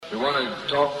We want to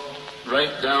talk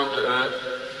right down to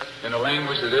earth in a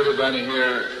language that everybody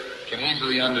here can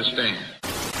easily understand.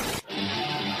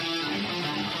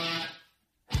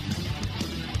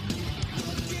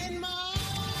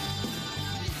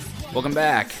 Welcome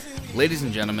back, ladies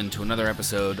and gentlemen, to another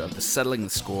episode of the Settling the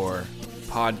Score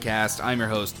podcast. I'm your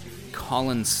host,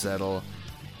 Colin Settle,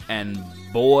 and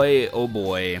boy, oh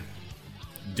boy,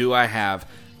 do I have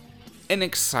an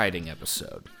exciting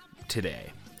episode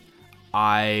today.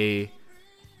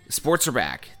 Sports are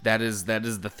back. That is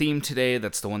the theme today.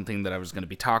 That's the one thing that I was going to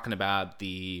be talking about.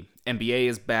 The NBA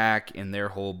is back in their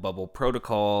whole bubble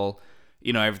protocol,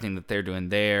 everything that they're doing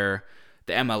there.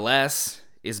 The MLS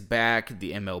is back.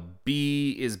 The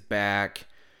MLB is back.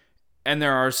 And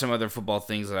there are some other football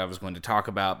things that I was going to talk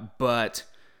about, but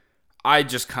I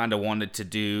just kind of wanted to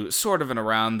do sort of an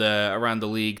around the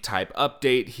league type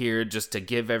update here, just to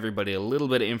give everybody a little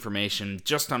bit of information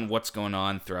just on what's going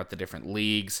on throughout the different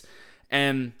leagues.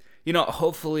 And,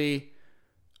 hopefully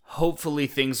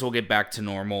things will get back to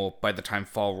normal by the time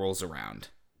fall rolls around.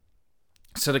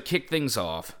 So to kick things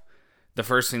off, the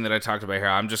first thing that I talked about here,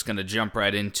 I'm just going to jump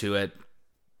right into it.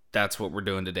 That's what we're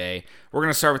doing today. We're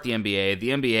going to start with the NBA.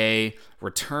 The NBA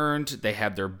returned. They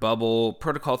had their bubble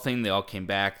protocol thing. They all came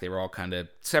back. They were all kind of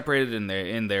separated in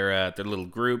their little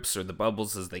groups, or the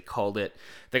bubbles as they called it.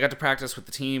 They got to practice with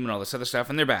the team and all this other stuff,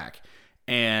 and they're back.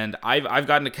 And I've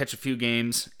gotten to catch a few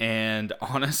games, and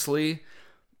honestly,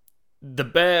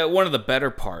 one of the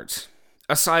better parts,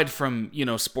 aside from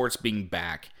sports being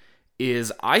back,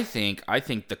 is I think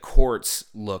the courts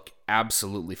look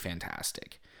absolutely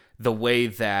fantastic. The way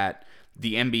that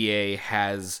the NBA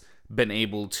has been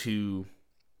able to,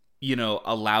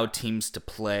 allow teams to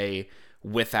play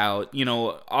without,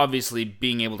 obviously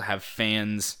being able to have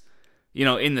fans,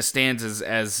 in the stands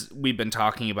as we've been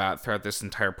talking about throughout this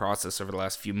entire process over the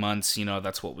last few months.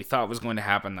 That's what we thought was going to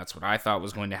happen. That's what I thought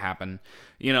was going to happen.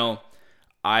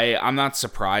 I'm not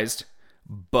surprised,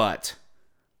 but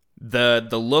the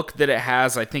look that it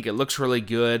has, I think it looks really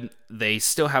good. They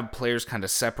still have players kind of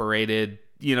separated.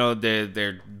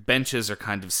 Their benches are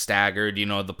kind of staggered.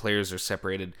 The players are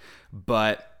separated.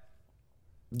 But,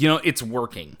 it's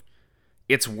working.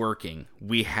 It's working.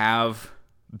 We have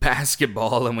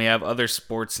basketball and we have other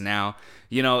sports now.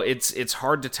 It's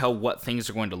hard to tell what things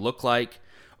are going to look like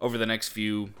over the next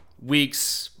few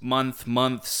weeks,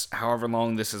 months, however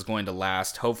long this is going to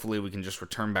last. Hopefully we can just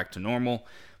return back to normal.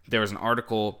 There was an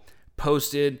article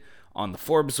posted on the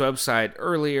Forbes website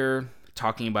earlier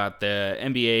talking about the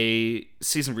NBA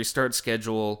season restart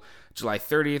schedule. July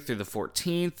 30th through the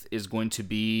 14th is going to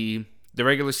be the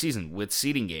regular season with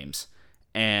seeding games.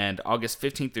 And August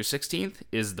 15th through 16th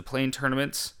is the play-in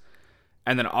tournaments.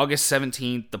 And then August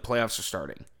 17th, the playoffs are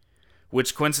starting,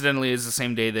 which coincidentally is the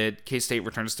same day that K-State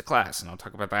returns to class. And I'll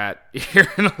talk about that here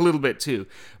in a little bit too.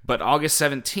 But August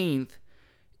 17th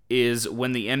is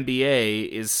when the NBA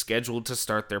is scheduled to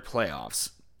start their playoffs,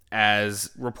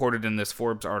 as reported in this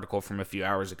Forbes article from a few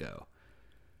hours ago.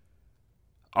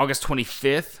 August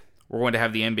 25th, we're going to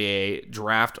have the NBA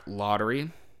draft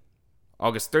lottery.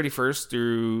 August 31st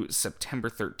through September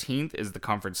 13th is the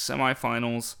conference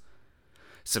semifinals.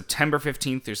 September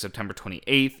 15th through September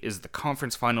 28th is the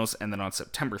conference finals. And then on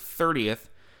September 30th,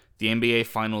 the NBA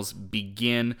finals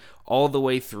begin all the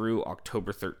way through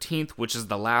October 13th, which is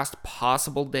the last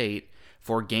possible date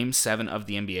for Game 7 of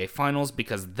the NBA Finals,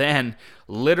 because then,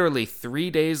 literally 3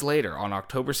 days later, on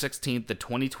October 16th, the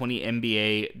 2020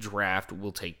 NBA Draft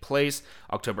will take place.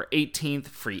 October 18th,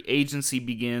 free agency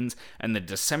begins, and the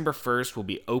December 1st will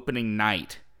be opening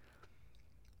night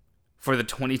for the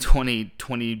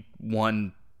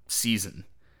 2020-21 season.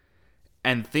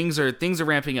 And things are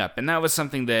ramping up, and that was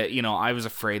something that, I was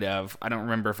afraid of. I don't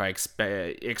remember if I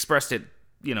expressed it,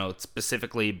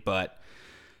 specifically, but,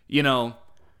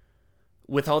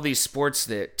 with all these sports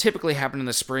that typically happen in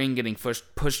the spring getting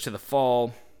pushed to the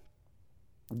fall,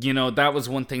 that was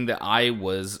one thing that I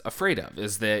was afraid of,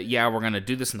 is that, we're going to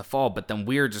do this in the fall, but then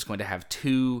we're just going to have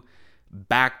 2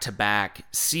 back-to-back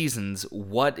seasons.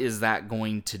 What is that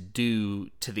going to do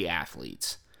to the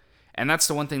athletes? And that's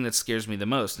the one thing that scares me the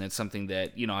most, and it's something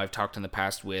that, I've talked in the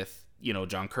past with,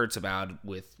 John Kurtz about,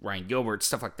 with Ryan Gilbert,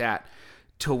 stuff like that,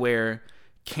 to where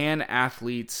can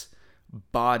athletes'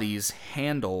 bodies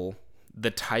handle the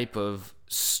type of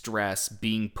stress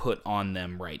being put on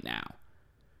them right now,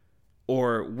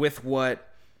 or with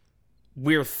what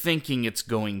we're thinking it's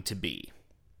going to be.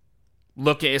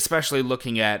 Especially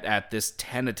looking at this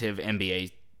tentative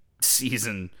NBA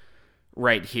season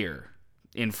right here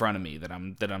in front of me that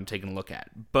I'm taking a look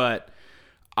at. But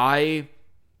I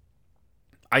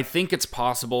I think it's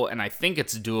possible, and I think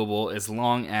it's doable as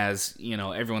long as,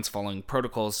 everyone's following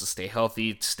protocols to stay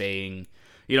healthy, staying,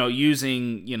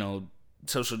 using,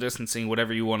 social distancing,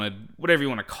 whatever you want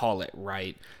to call it,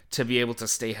 right? To be able to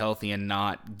stay healthy and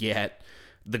not get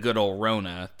the good old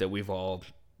Rona that we've all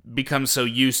become so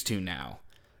used to now.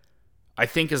 I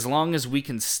think as long as we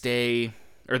can stay,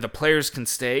 or the players can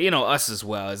stay, us as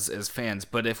well as fans,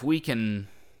 but if we can,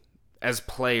 as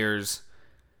players,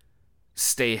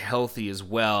 stay healthy as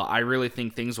well, I really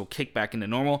think things will kick back into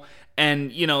normal.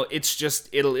 And it's just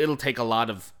it'll take a lot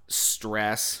of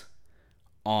stress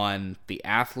on the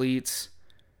athletes,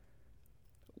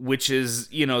 which is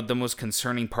the most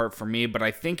concerning part for me. But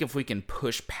I think if we can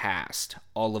push past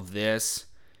all of this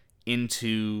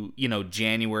into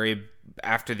January,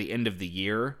 after the end of the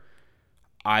year,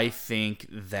 I think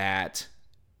that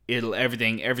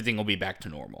everything will be back to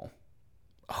normal.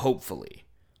 Hopefully.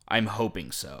 I'm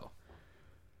hoping so.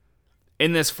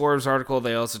 In this Forbes article,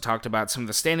 they also talked about some of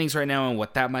the standings right now and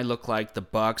what that might look like. The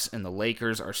Bucks and the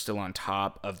Lakers are still on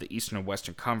top of the Eastern and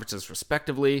Western conferences,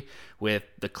 respectively, with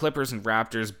the Clippers and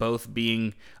Raptors both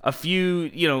being a few,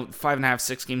 5.5,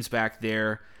 6 games back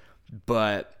there.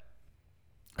 But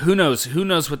who knows? Who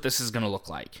knows what this is going to look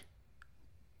like?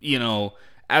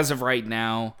 As of right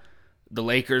now, the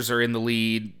Lakers are in the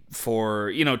lead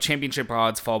for, championship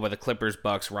odds, followed by the Clippers,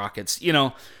 Bucks, Rockets,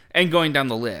 and going down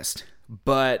the list.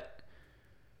 But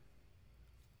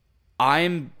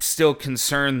I'm still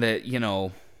concerned that,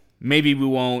 maybe we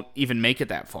won't even make it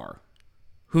that far.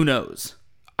 Who knows?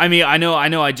 I mean, I know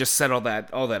I just said all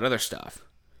that other stuff.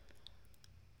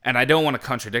 And I don't want to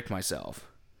contradict myself.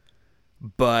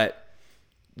 But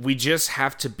we just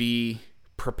have to be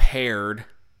prepared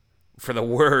for the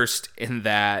worst, in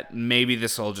that maybe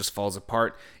this all just falls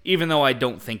apart, even though I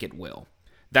don't think it will.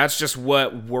 That's just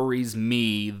what worries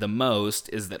me the most,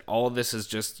 is that all this is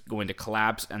just going to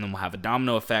collapse, and then we'll have a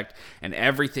domino effect, and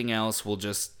everything else will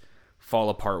just fall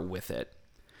apart with it.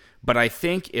 But I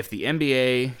think if the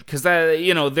NBA, because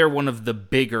they're one of the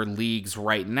bigger leagues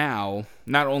right now,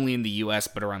 not only in the US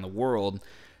but around the world,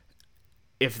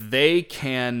 if they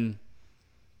can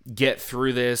get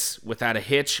through this without a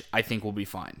hitch, I think we'll be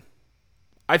fine.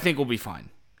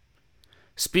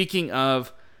 Speaking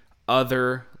of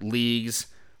other leagues,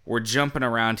 we're jumping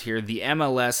around here. The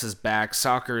MLS is back.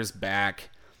 Soccer is back.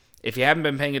 If you haven't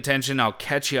been paying attention, I'll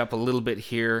catch you up a little bit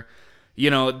here.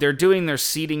 They're doing their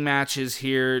seeding matches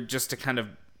here just to kind of,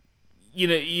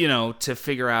 to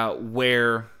figure out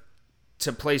where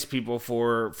to place people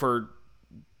for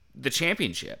the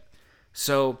championship.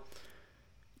 So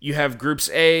you have Groups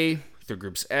A through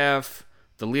Groups F.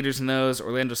 The leaders in those,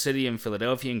 Orlando City and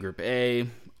Philadelphia in Group A,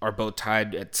 are both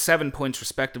tied at 7 points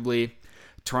respectively.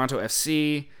 Toronto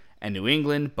FC and New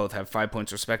England both have 5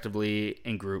 points respectively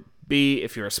in Group B.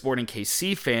 If you're a Sporting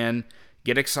KC fan,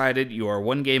 get excited. You are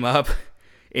 1 game up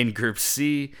in Group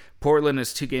C. Portland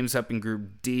is 2 games up in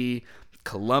Group D.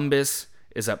 Columbus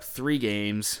is up 3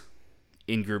 games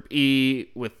in Group E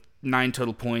with 9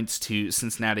 total points to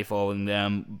Cincinnati following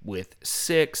them with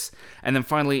 6. And then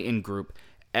finally in Group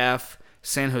F,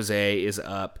 San Jose is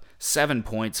up 7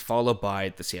 points, followed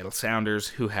by the Seattle Sounders,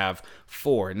 who have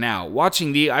 4. Now,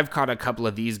 I've caught a couple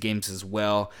of these games as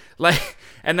well.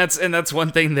 And that's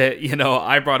one thing that,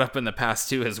 I brought up in the past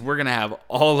too, is we're gonna have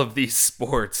all of these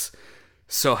sports.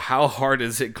 So how hard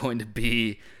is it going to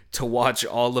be to watch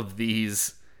all of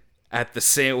these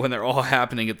when they're all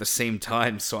happening at the same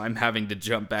time? So I'm having to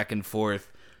jump back and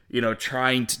forth,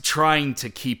 trying to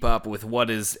keep up with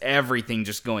what is everything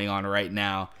just going on right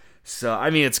now. So, I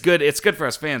mean, it's good for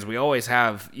us fans. We always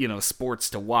have,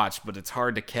 sports to watch, but it's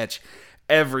hard to catch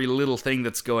every little thing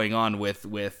that's going on with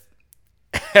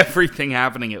everything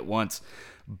happening at once.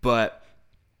 But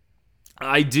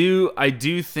I do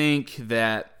think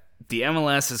that the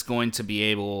MLS is going to be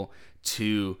able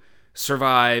to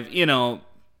survive.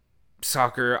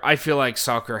 Soccer, I feel like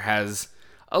soccer has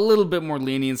a little bit more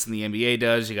lenience than the NBA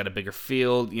does. You got a bigger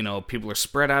field, people are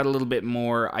spread out a little bit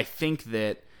more. I think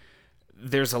that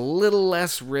there's a little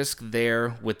less risk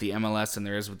there with the MLS than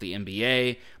there is with the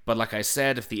NBA. But like I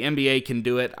said, if the NBA can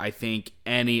do it, I think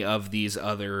any of these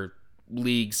other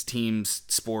leagues, teams,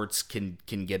 sports can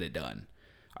get it done.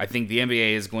 I think the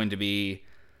NBA is going to be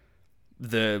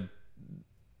the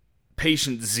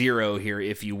patient zero here,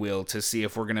 if you will, to see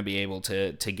if we're going to be able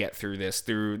to get through this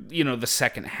through, the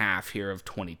second half here of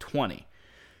 2020.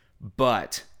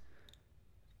 But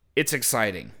it's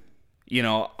exciting.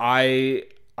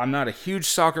 I'm not a huge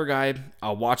soccer guy.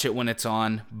 I'll watch it when it's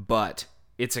on, but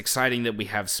it's exciting that we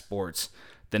have sports.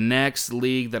 The next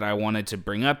league that I wanted to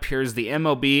bring up here is the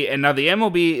MLB, and now the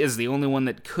MLB is the only one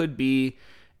that could be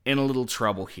in a little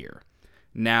trouble here.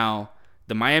 Now,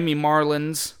 the Miami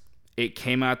Marlins, it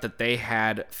came out that they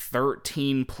had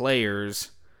 13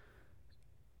 players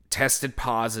tested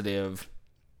positive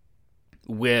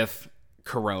with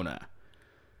corona.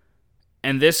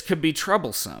 And this could be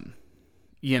troublesome.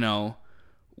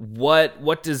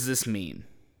 What does this mean?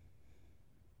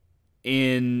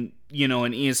 In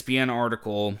an ESPN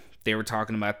article, they were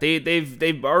talking about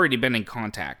they've already been in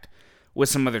contact with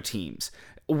some other teams,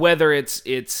 whether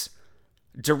it's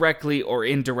directly or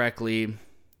indirectly.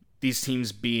 These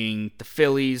teams being the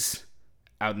Phillies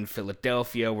out in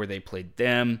Philadelphia, where they played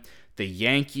them, the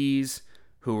Yankees,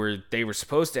 they were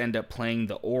supposed to end up playing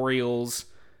the Orioles,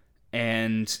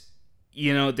 and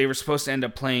they were supposed to end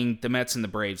up playing the Mets and the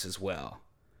Braves as well.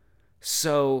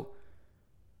 So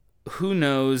who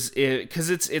knows? Because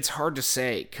it's hard to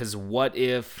say. Because what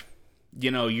if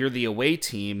you're the away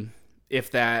team?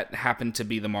 If that happened to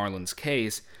be the Marlins'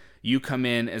 case, you come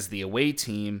in as the away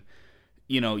team.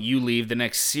 You leave the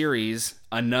next series,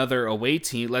 another away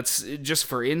team. Let's just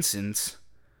for instance,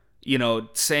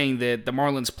 saying that the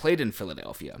Marlins played in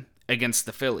Philadelphia against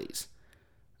the Phillies.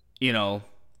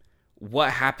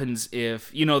 What happens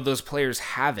if those players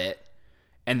have it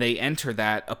and they enter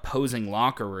that opposing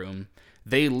locker room?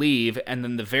 They leave, and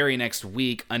then the very next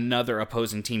week, another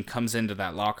opposing team comes into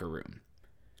that locker room.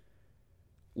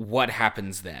 What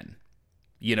happens then?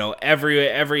 Not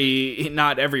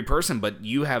every person, but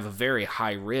you have a very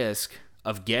high risk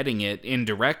of getting it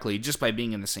indirectly just by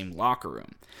being in the same locker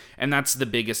room. And that's the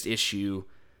biggest issue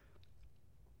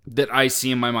that I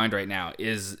see in my mind right now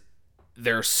is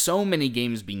there are so many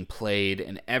games being played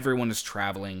and everyone is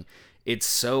traveling. It's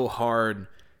so hard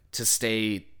to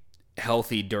stay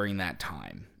healthy during that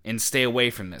time and stay away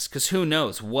from this. Because who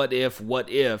knows? What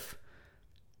if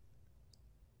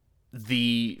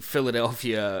the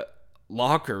Philadelphia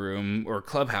locker room or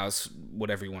clubhouse,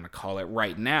 whatever you want to call it,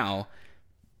 right now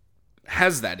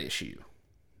has that issue?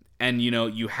 And,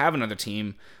 you have another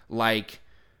team like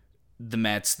the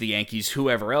Mets, the Yankees,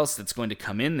 whoever else that's going to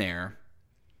come in there,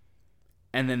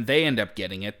 and then they end up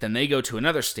getting it. Then they go to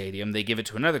another stadium, they give it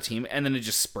to another team, and then it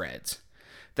just spreads.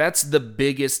 That's the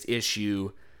biggest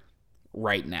issue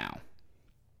right now,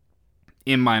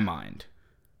 in my mind.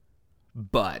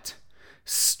 But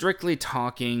strictly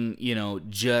talking,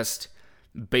 just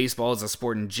baseball as a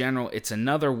sport in general, it's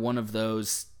another one of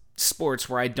those sports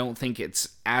where I don't think it's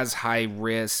as high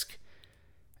risk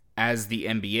as the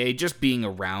NBA, just being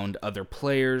around other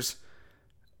players.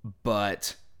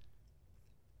 But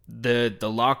the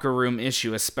locker room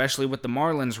issue, especially with the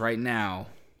Marlins right now,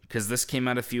 because this came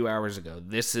out a few hours ago,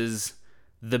 this is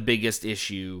the biggest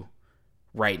issue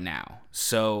right now.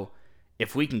 So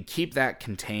if we can keep that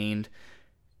contained,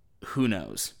 who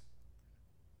knows?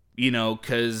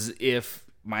 Because if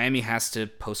Miami has to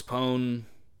postpone,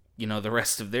 the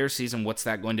rest of their season, what's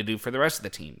that going to do for the rest of the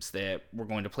teams that we're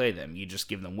going to play them? You just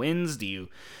give them wins? Do you,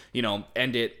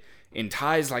 end it in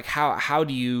ties? Like, how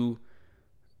do you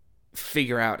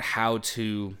figure out how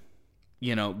to,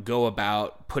 go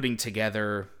about putting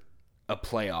together a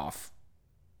playoff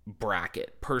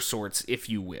bracket, per sorts, if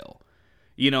you will?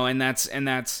 And that's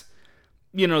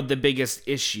the biggest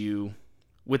issue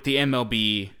with the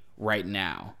MLB right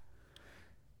now.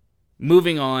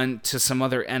 Moving on to some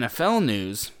other NFL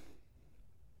news.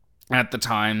 At the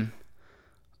time,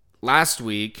 last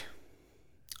week,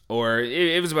 or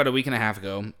it was about a week and a half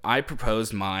ago, I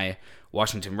proposed my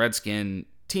Washington Redskin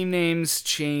team names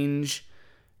change.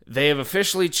 They have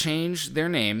officially changed their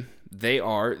name. They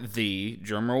are the,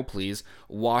 drumroll please,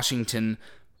 Washington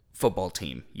Football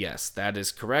Team. Yes, that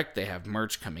is correct. They have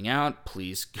merch coming out.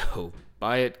 Please go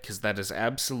buy it, because that is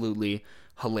absolutely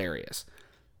hilarious.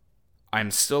 I'm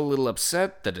still a little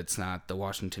upset that it's not the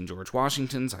Washington George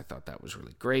Washingtons. I thought that was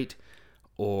really great.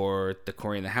 Or the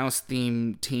Corey in the House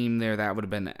team there. That would have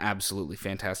been absolutely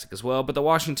fantastic as well. But the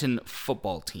Washington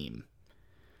Football Team.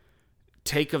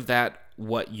 Take of that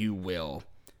what you will.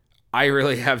 I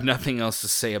really have nothing else to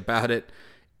say about it.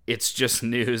 It's just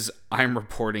news. I'm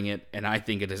reporting it, and I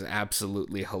think it is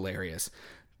absolutely hilarious.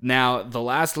 Now, the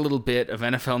last little bit of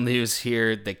NFL news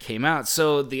here that came out.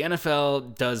 So the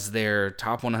NFL does their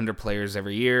top 100 players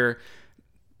every year.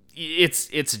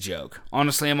 It's a joke.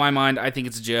 Honestly, in my mind, I think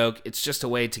it's a joke. It's just a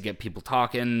way to get people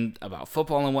talking about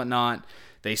football and whatnot.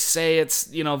 They say it's,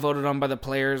 voted on by the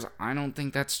players. I don't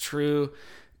think that's true.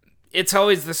 It's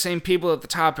always the same people at the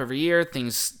top every year.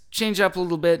 Things change up a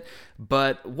little bit,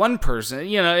 but one person,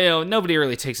 nobody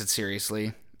really takes it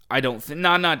seriously. I don't think,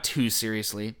 not too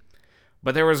seriously.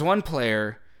 But there was one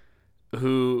player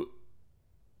who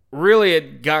really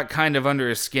it got kind of under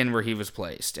his skin where he was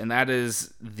placed, and that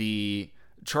is the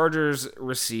Chargers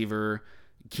receiver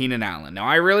Keenan Allen. Now,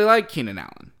 I really like Keenan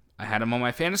Allen. I had him on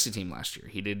my fantasy team last year.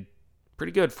 He did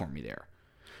pretty good for me there.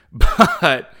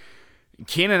 But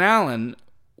Keenan Allen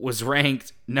was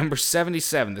ranked number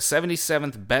 77, the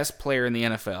 77th best player in the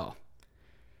NFL.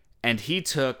 And he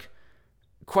took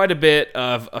quite a bit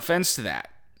of offense to that.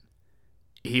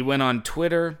 He went on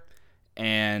Twitter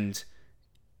and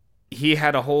he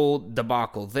had a whole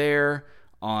debacle there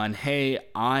on, hey,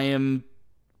 I am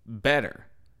better.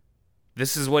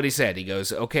 This is what he said. He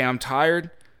goes, okay, I'm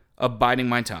tired of biting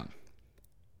my tongue.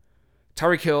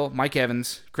 Tyreek Hill, Mike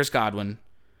Evans, Chris Godwin,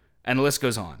 and the list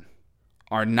goes on,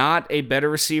 are not a better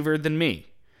receiver than me,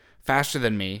 faster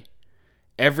than me,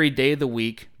 every day of the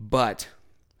week, but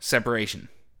separation.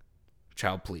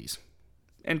 Child, please.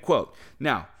 End quote.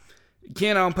 Now,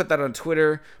 Keenan Allen put that on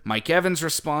Twitter. Mike Evans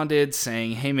responded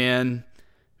saying, hey man,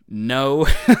 no,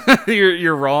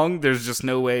 you're wrong. There's just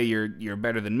no way you're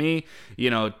better than me.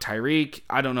 Tyreek,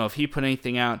 I don't know if he put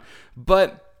anything out,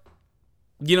 but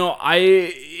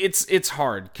it's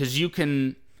hard because you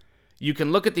can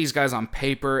look at these guys on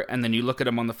paper and then you look at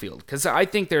them on the field, because I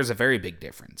think there's a very big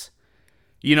difference.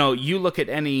 You look at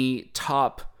any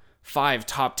top 5,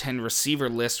 top 10 receiver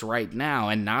list right now,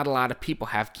 and not a lot of people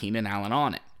have Keenan Allen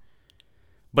on it.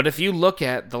 But if you look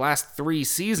at the last 3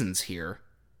 seasons here,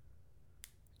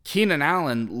 Keenan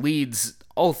Allen leads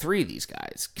all 3 of these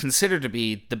guys, considered to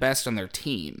be the best on their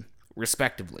team,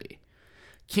 respectively.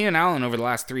 Keenan Allen over the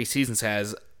last 3 seasons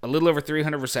has a little over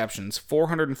 300 receptions,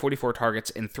 444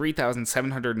 targets, and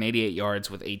 3,788 yards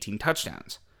with 18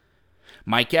 touchdowns.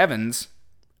 Mike Evans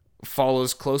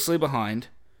follows closely behind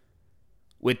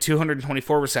with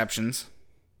 224 receptions,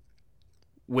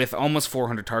 with almost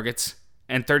 400 targets,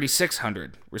 and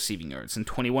 3,600 receiving yards and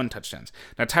 21 touchdowns.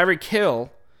 Now, Tyreek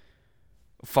Hill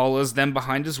follows them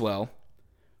behind as well,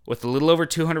 with a little over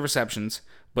 200 receptions,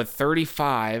 but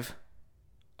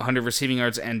 3,500 receiving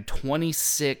yards and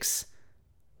 26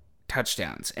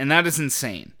 touchdowns. And that is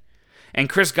insane. And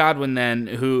Chris Godwin then,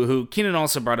 who Keenan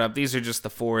also brought up, these are just the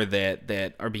 4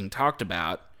 that are being talked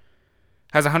about,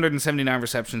 has 179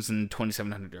 receptions and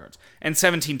 2,700 yards and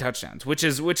 17 touchdowns, which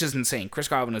is insane. Chris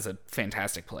Godwin is a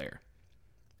fantastic player.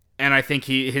 And I think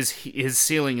his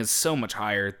ceiling is so much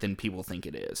higher than people think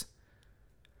it is.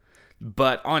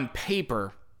 But on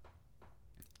paper,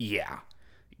 yeah,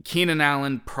 Keenan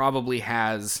Allen probably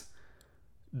has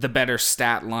the better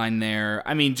stat line there.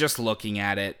 I mean, just looking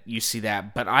at it, you see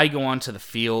that. But I go onto the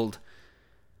field,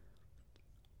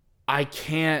 I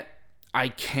can't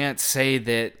say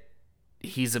that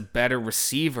he's a better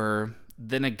receiver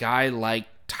than a guy like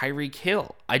Tyreek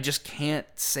Hill. I just can't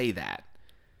say that.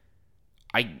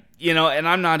 And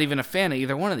I'm not even a fan of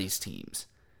either one of these teams.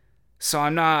 So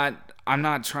I'm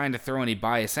not trying to throw any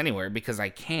bias anywhere, because I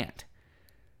can't.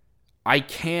 I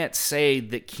can't say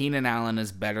that Keenan Allen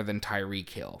is better than Tyreek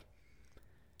Hill.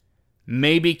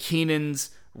 Maybe Keenan's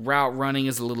route running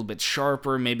is a little bit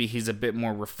sharper. Maybe he's a bit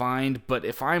more refined. But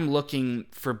if I'm looking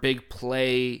for big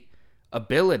play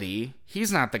ability,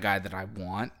 he's not the guy that I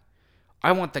want.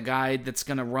 I want the guy that's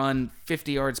going to run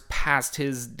 50 yards past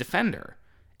his defender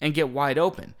and get wide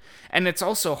open. And it's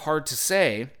also hard to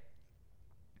say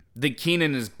that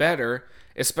Keenan is better,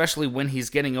 especially when he's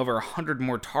getting over 100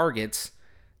 more targets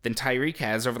than Tyreek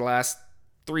has over the last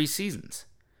 3 seasons.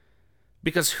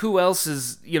 Because who else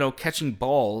is, catching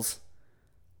balls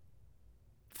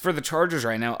for the Chargers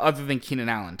right now other than Keenan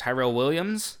Allen? Tyrell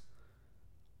Williams?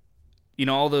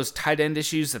 All those tight end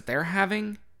issues that they're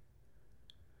having.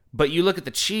 But you look at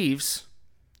the Chiefs,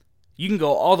 you can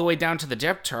go all the way down to the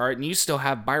depth chart and you still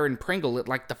have Byron Pringle at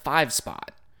like the 5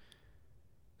 spot.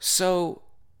 So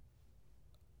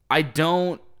I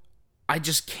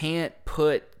just can't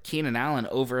put Keenan Allen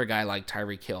over a guy like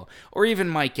Tyreek Hill, or even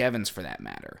Mike Evans for that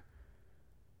matter.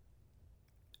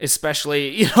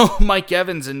 Especially, Mike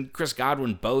Evans and Chris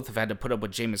Godwin both have had to put up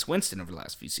with Jameis Winston over the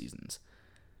last few seasons.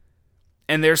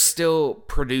 And they're still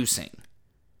producing.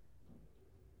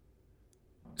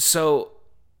 So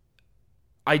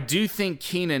I do think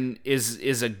Keenan is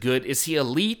he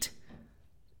elite?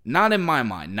 Not in my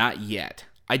mind, not yet.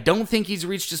 I don't think he's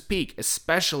reached his peak,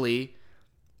 especially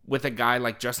with a guy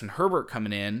like Justin Herbert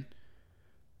coming in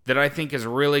that I think is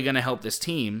really going to help this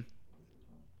team.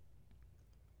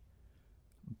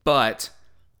 But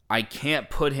I can't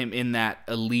put him in that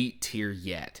elite tier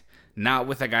yet. Not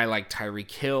with a guy like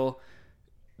Tyreek Hill.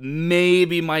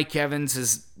 Maybe Mike Evans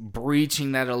is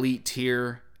breaching that elite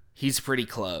tier. He's pretty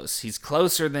close. He's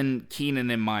closer than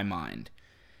Keenan in my mind.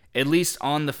 At least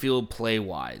on the field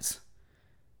play-wise.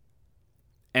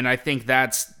 And I think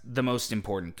that's the most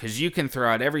important. Because you can throw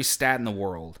out every stat in the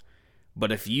world.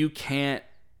 But if you can't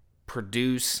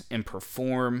produce and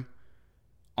perform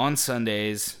on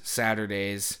Sundays,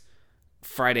 Saturdays,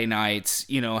 Friday nights,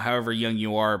 however young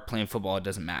you are playing football, it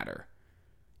doesn't matter.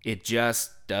 It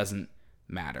just doesn't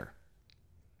matter.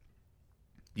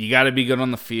 You got to be good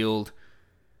on the field.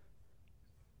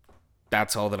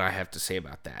 That's all that I have to say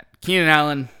about that. Keenan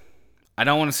Allen, I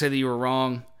don't want to say that you were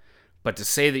wrong, but to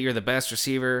say that you're the best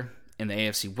receiver in the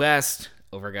AFC West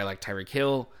over a guy like Tyreek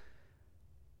Hill,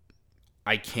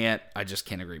 I just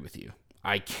can't agree with you.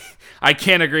 I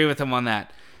can't agree with him on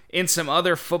that. In some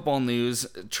other football news,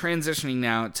 transitioning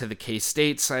now to the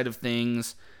K-State side of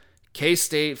things,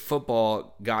 K-State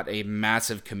football got a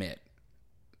massive commit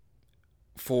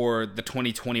for the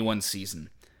 2021 season.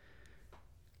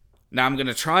 Now I'm going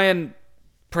to try and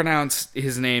pronounce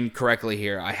his name correctly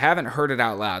here. I haven't heard it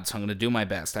out loud, so I'm going to do my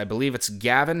best. I believe it's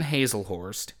Gavin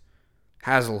Hazelhorst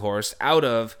out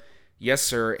of, yes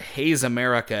sir, Hayes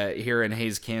America here in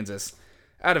Hayes, Kansas.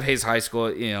 Out of Hayes High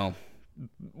School,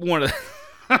 one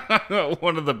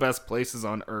of the best places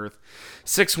on earth.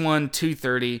 6'1",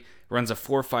 230, runs a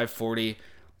 4.5 40.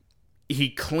 He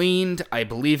cleaned, I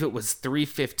believe it was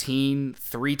 315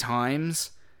 3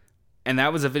 times. And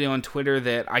that was a video on Twitter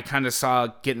that I kind of saw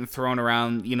getting thrown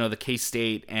around, the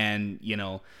K-State and,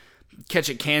 Catch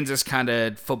It Kansas kind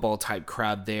of football type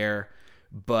crowd there.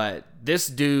 But this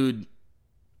dude,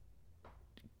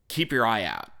 keep your eye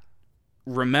out.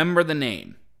 Remember the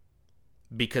name.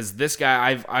 Because this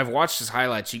guy, I've watched his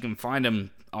highlights. You can find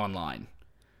him online.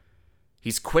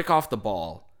 He's quick off the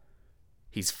ball.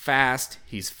 He's fast.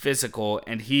 He's physical.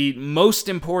 And most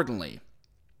importantly,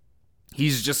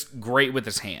 he's just great with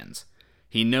his hands.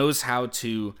 He knows how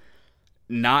to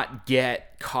not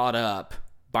get caught up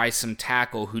by some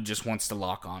tackle who just wants to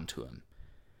lock onto him.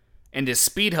 And his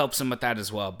speed helps him with that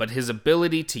as well. But his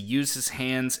ability to use his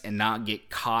hands and not get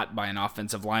caught by an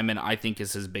offensive lineman, I think,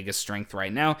 is his biggest strength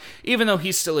right now. Even though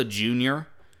he's still a junior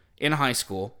in high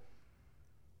school,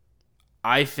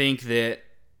 I think that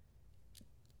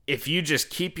if you just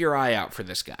keep your eye out for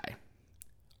this guy,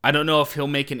 I don't know if he'll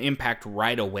make an impact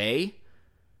right away.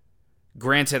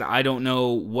 Granted, I don't know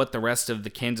what the rest of the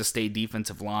Kansas State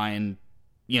defensive line,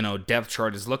 depth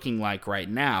chart is looking like right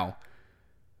now.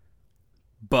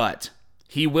 But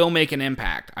he will make an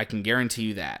impact. I can guarantee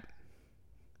you that.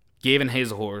 Gavin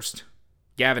Hazelhorst,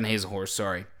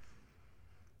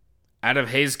 out of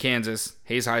Hayes, Kansas,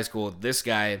 Hayes High School, this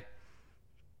guy,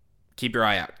 keep your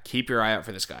eye out. Keep your eye out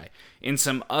for this guy. In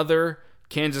some other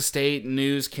Kansas State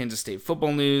news, Kansas State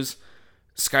football news,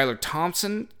 Skylar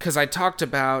Thompson, because I talked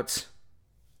about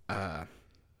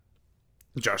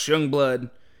Josh Youngblood,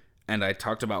 and I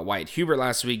talked about Wyatt Hubert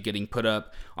last week getting put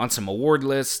up on some award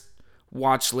lists,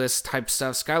 watch list type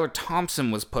stuff. Skylar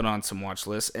Thompson was put on some watch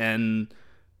lists, and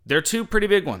they're two pretty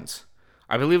big ones.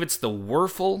 I believe it's the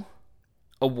Werfel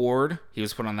Award. He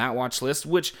was put on that watch list,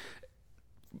 which,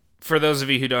 for those of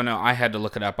you who don't know, I had to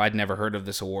look it up. I'd never heard of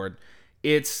this award.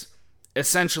 It's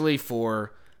essentially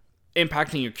for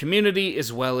impacting your community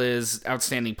as well as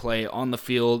outstanding play on the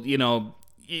field,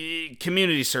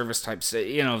 community service type,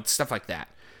 stuff like that,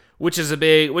 which is a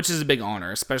big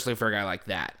honor, especially for a guy like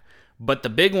that. But the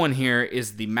big one here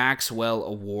is the Maxwell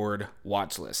Award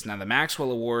watch list. Now, the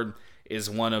Maxwell Award is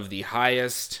one of the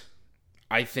highest,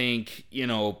 I think,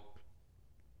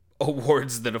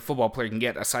 awards that a football player can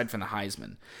get aside from the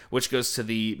Heisman, which goes to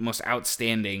the most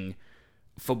outstanding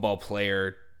football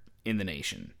player in the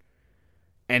nation.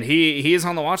 And he is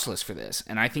on the watch list for this,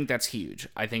 and I think that's huge.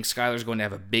 I think Skylar's going to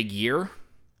have a big year.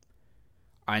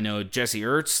 I know Jesse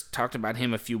Ertz talked about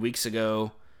him a few weeks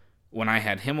ago when I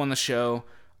had him on the show.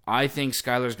 I think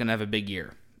Skylar's going to have a big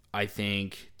year. I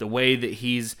think the way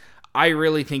that I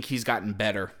really think he's gotten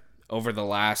better over the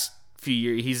last few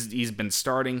years. He's been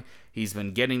starting. He's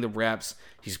been getting the reps.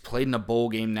 He's played in a bowl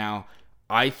game now.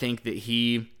 I think that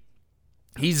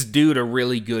he's due a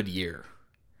really good year.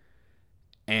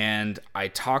 And I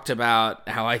talked about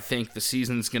how I think the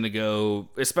season's going to go,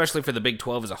 especially for the Big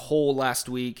 12 as a whole last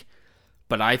week.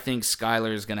 But I think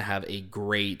Skylar is going to have a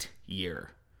great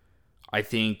year. I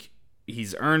think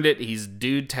he's earned it. He's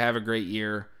due to have a great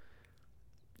year.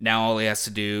 Now all he has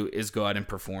to do is go out and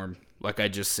perform. Like I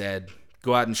just said,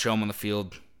 go out and show him on the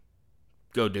field.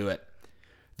 Go do it.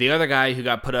 The other guy who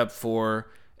got put up for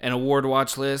an award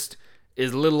watch list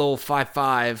is little old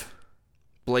 5'5",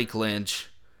 Blake Lynch.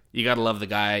 You got to love the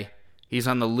guy. He's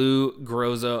on the Lou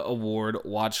Groza Award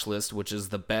watch list, which is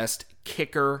the best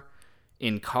kicker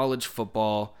in college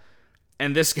football.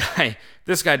 And this guy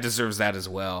deserves that as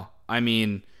well. I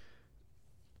mean,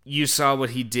 you saw what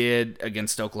he did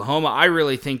against Oklahoma. I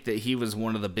really think that he was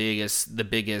one of the biggest,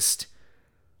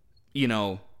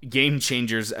 game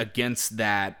changers against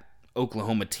that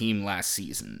Oklahoma team last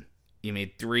season. He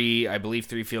made three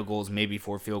field goals, maybe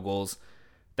 4 field goals.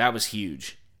 That was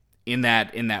huge in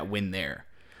that win there.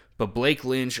 But Blake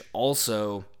Lynch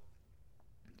also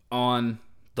on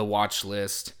the watch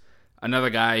list.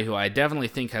 Another guy who I definitely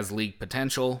think has league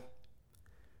potential.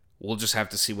 We'll just have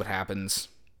to see what happens.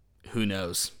 Who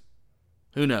knows?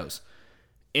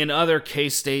 In other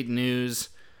K-State news,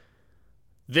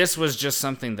 this was just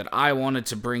something that I wanted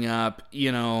to bring up.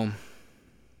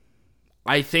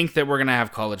 I think that we're going to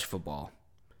have college football.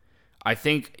 I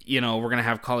think, we're going to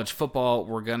have college football.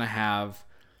 We're going to have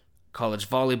college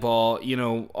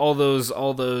volleyball, all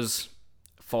those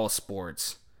fall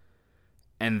sports.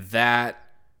 And that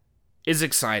is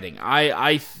exciting.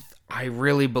 I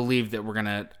really believe that we're going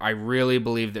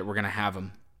to have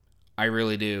them. I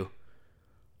really do.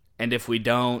 And if we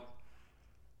don't,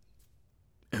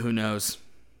 who knows?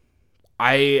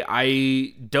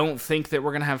 I don't think that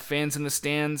we're going to have fans in the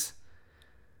stands.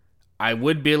 I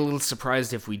would be a little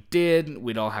surprised if we did.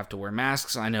 We'd all have to wear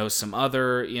masks. I know some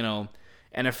other,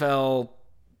 NFL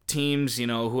teams,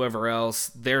 whoever else,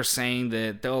 they're saying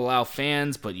that they'll allow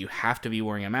fans, but you have to be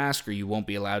wearing a mask or you won't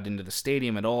be allowed into the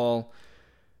stadium at all.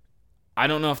 I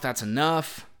don't know if that's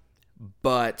enough,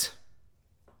 but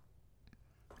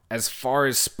as far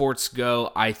as sports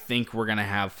go, I think we're going to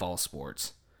have fall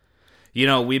sports.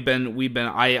 I've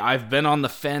been on the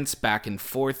fence back and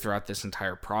forth throughout this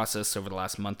entire process over the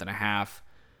last month and a half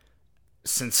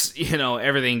since,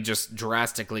 everything just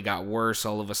drastically got worse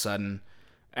all of a sudden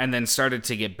and then started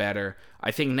to get better.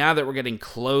 I think now that we're getting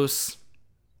close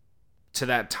to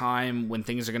that time when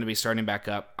things are going to be starting back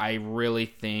up, I really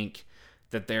think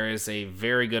that there is a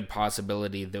very good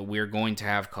possibility that we're going to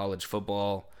have college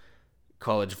football,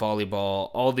 college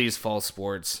volleyball, all these fall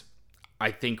sports.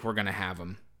 I think we're going to have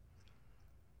them.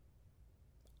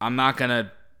 I'm not going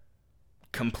to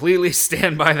completely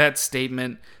stand by that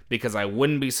statement because I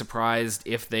wouldn't be surprised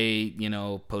if they,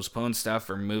 postponed stuff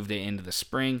or moved it into the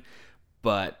spring.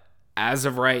 But as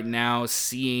of right now,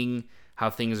 seeing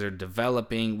how things are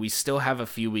developing, we still have a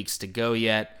few weeks to go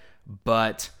yet,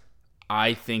 but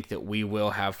I think that we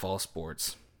will have fall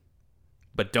sports.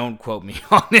 But don't quote me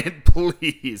on it,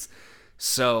 please.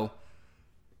 So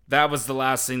that was the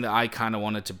last thing that I kind of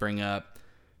wanted to bring up.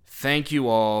 Thank you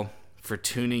all for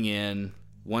tuning in.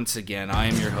 Once again, I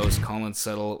am your host, Colin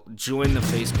Settle. Join the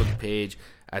Facebook page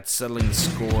at Settling the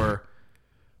Score.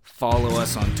 Follow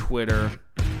us on Twitter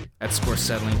at Score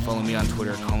Settling. Follow me on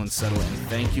Twitter, Colin Settle. And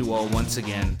thank you all once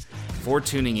again for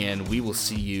tuning in. We will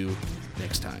see you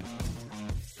next time.